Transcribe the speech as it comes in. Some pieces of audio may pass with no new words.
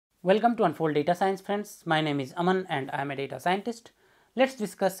Welcome to Unfold Data Science, friends. My name is Aman and I am a data scientist. Let's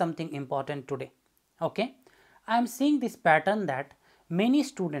discuss something important today. Okay, I am seeing this pattern that many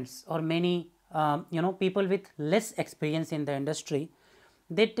students or many people with less experience in the industry,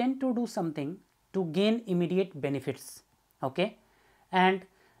 they tend to do something to gain immediate benefits. Okay, and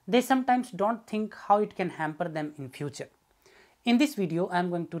they sometimes don't think how it can hamper them in future. In this video, I am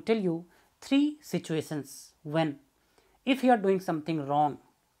going to tell you 3 situations when if you are doing something wrong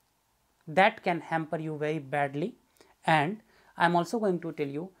that can hamper you very badly, and I am also going to tell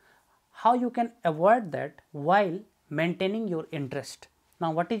you how you can avoid that while maintaining your interest.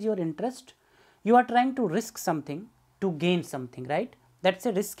 Now, what is your interest? You are trying to risk something to gain something, right? That's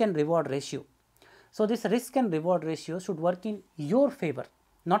a risk and reward ratio. So, this risk and reward ratio should work in your favor,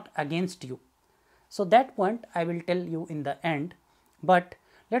 not against you. So, that point I will tell you in the end, but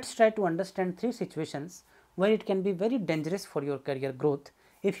let us try to understand 3 situations where it can be very dangerous for your career growth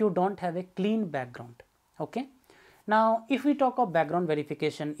if you don't have a clean background. Okay. Now, if we talk of background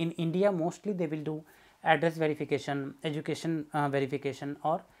verification, in India mostly they will do address verification, education verification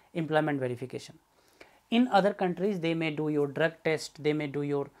or employment verification. In other countries they may do your drug test, they may do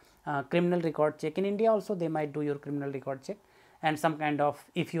your criminal record check. In India also they might do your criminal record check and some kind of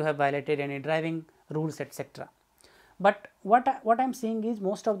if you have violated any driving rules, etc. But what I am seeing is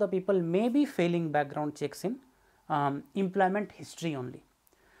most of the people may be failing background checks in employment history only.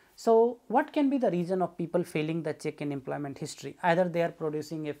 So, what can be the reason of people failing the check in employment history? Either they are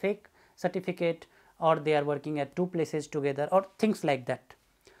producing a fake certificate or they are working at 2 places together or things like that.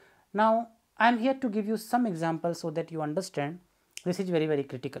 Now, I am here to give you some examples so that you understand this is very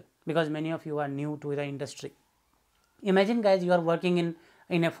critical because many of you are new to the industry. Imagine guys, you are working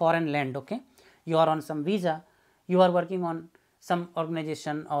in a foreign land, okay? You are on some visa, you are working on some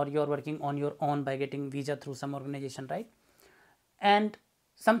organization or you are working on your own by getting visa through some organization, right? And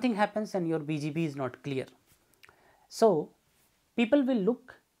something happens and your BGB is not clear. So, people will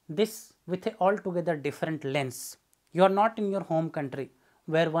look this with a altogether different lens. You are not in your home country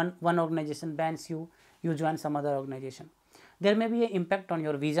where one organization bans you, you join some other organization. There may be an impact on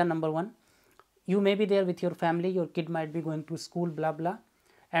your visa, number one. You may be there with your family, your kid might be going to school, blah blah,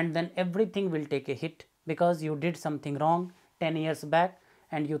 and then everything will take a hit because you did something wrong 10 years back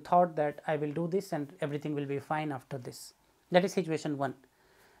and you thought that I will do this and everything will be fine after this. That is situation 1.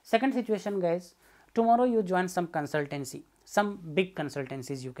 Second situation guys, tomorrow you join some consultancy, some big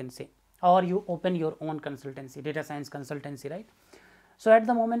consultancies you can say, or you open your own consultancy, data science consultancy, right? So, at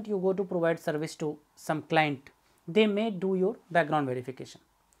the moment you go to provide service to some client, they may do your background verification.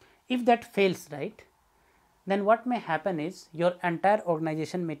 If that fails, right, then what may happen is your entire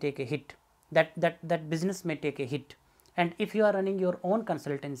organization may take a hit, that business may take a hit, and if you are running your own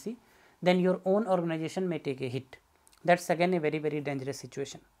consultancy, then your own organization may take a hit. That's again a very dangerous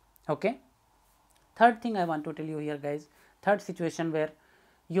situation. Okay. Third thing I want to tell you here guys, third situation where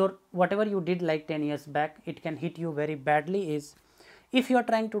your whatever you did like 10 years back, it can hit you very badly is if you are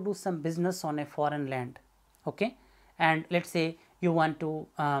trying to do some business on a foreign land, okay, and let's say you want to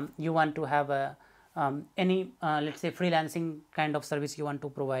have a any let's say freelancing kind of service you want to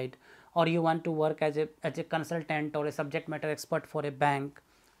provide, or you want to work as a consultant or a subject matter expert for a bank,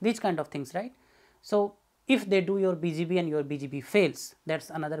 these kind of things, right? So, if they do your BGB and your BGB fails,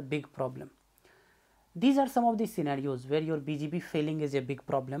 that's another big problem. These are some of the scenarios where your BGB failing is a big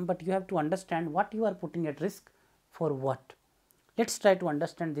problem, but you have to understand what you are putting at risk for what. Let's try to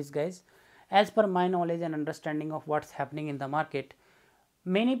understand this guys. As per my knowledge and understanding of what's happening in the market,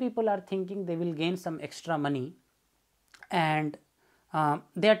 many people are thinking they will gain some extra money and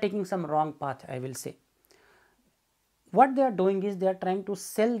they are taking some wrong path, I will say. What they are doing is they are trying to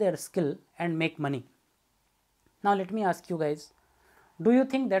sell their skill and make money. Now, let me ask you guys, do you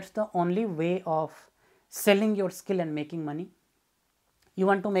think that's the only way of selling your skill and making money? You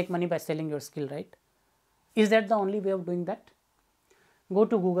want to make money by selling your skill, right? Is that the only way of doing that? Go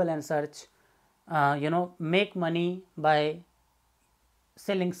to Google and search, make money by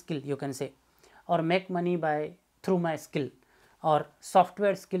selling skill, you can say, or make money by through my skill, or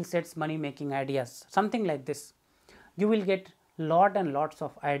software skill sets money making ideas, something like this. You will get lot and lots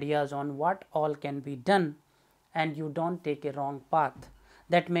of ideas on what all can be done, and you don't take a wrong path.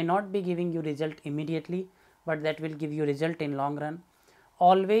 That may not be giving you result immediately, but that will give you result in long run.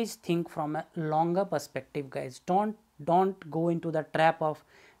 Always think from a longer perspective guys. Don't go into the trap of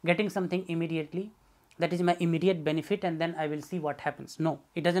getting something immediately, that is my immediate benefit, and then I will see what happens. No,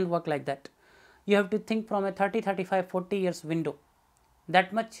 it doesn't work like that. You have to think from a 30, 35, 40 years window.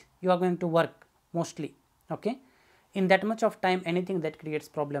 That much you are going to work mostly, okay? In that much of time, anything that creates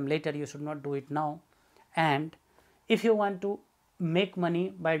problem later, you should not do it now. And if you want to make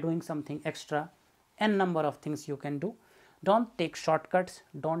money by doing something extra. N number of things you can do. Don't take shortcuts,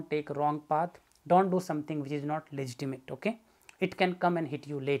 don't take wrong path, don't do something which is not legitimate. Okay, it can come and hit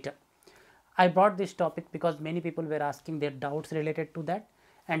you later. I brought this topic because many people were asking their doubts related to that,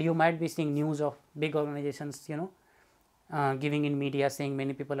 and you might be seeing news of big organizations, giving in media saying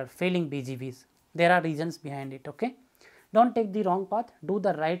many people are failing BGVs. There are reasons behind it. Okay, don't take the wrong path, do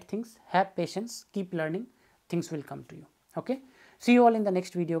the right things, have patience, keep learning, things will come to you. Okay, see you all in the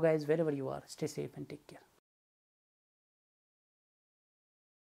next video guys. Wherever you are, stay safe and take care.